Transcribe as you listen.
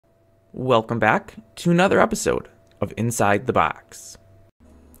Welcome back to another episode of Inside the Box.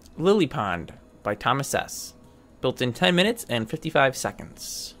 Lily Pond by Thomas S. Built in 10 minutes and 55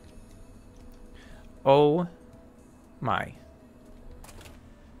 seconds. Oh my.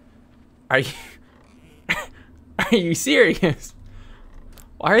 Are you serious?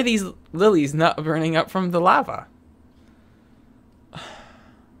 Why are these lilies not burning up from the lava?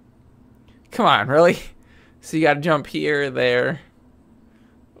 Come on, really? So you gotta jump here, there,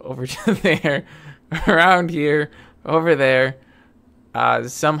 over to there, around here, over there,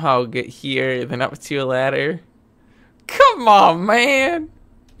 somehow get here, then up to a ladder. Come on, man!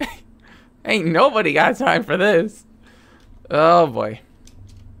 Ain't nobody got time for this. Oh boy.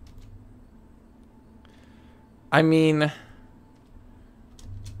 I mean,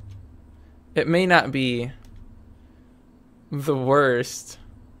 it may not be the worst.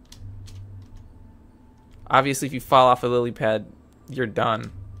 Obviously, if you fall off a lily pad, you're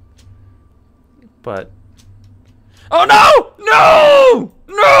done. But... oh no! No!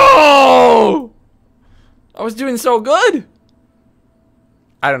 No! I was doing so good!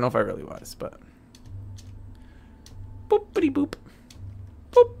 I don't know if I really was, but... boopity boop.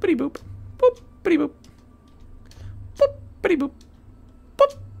 Boopity boop. Boopity boop. Boopity boop.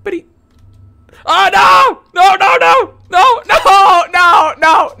 Boopity. Oh no! No, no, no! No, no, no,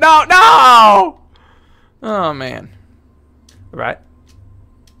 no, no, no! Oh man. Right.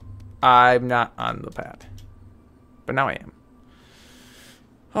 I'm not on the pad. But now I am.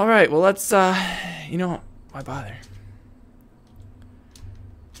 Alright, well let's you know, why bother?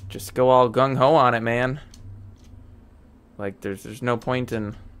 Just go all gung-ho on it, man. Like there's no point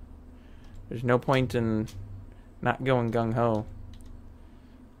in not going gung-ho.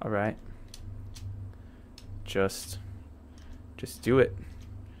 Alright. Just do it.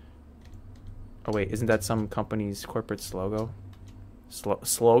 Oh wait, isn't that some company's corporate slogan?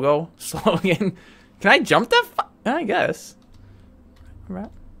 Slogan? Can I jump that I guess. Alright.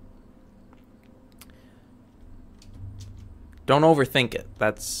 Don't overthink it.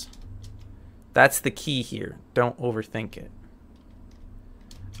 That's the key here. Don't overthink it.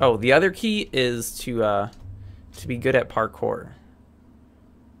 Oh, the other key is to be good at parkour.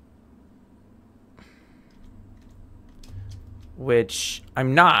 Which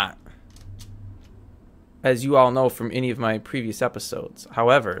I'm not, as you all know from any of my previous episodes.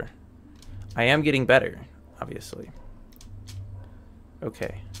 However, I am getting better, obviously.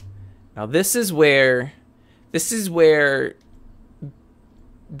 Okay. Now this is where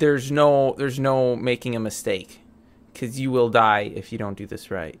there's no making a mistake, because you will die if you don't do this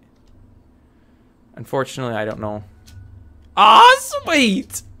right. Unfortunately, I don't know. Ah,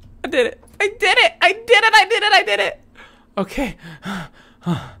 sweet! I did it! I did it! I did it! I did it! I did it! Okay.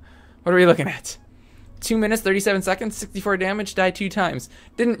 What are we looking at? 2 minutes, 37 seconds, 64 damage, died 2 times.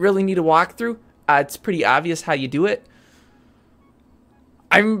 Didn't really need a walkthrough. It's pretty obvious how you do it.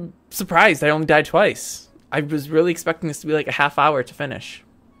 I'm surprised I only died twice. I was really expecting this to be like a half hour to finish.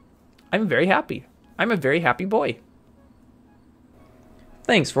 I'm very happy. I'm a very happy boy.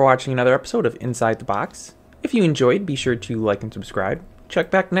 Thanks for watching another episode of Inside the Box. If you enjoyed, be sure to like and subscribe.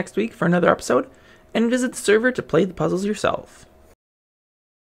 Check back next week for another episode, and visit the server to play the puzzles yourself.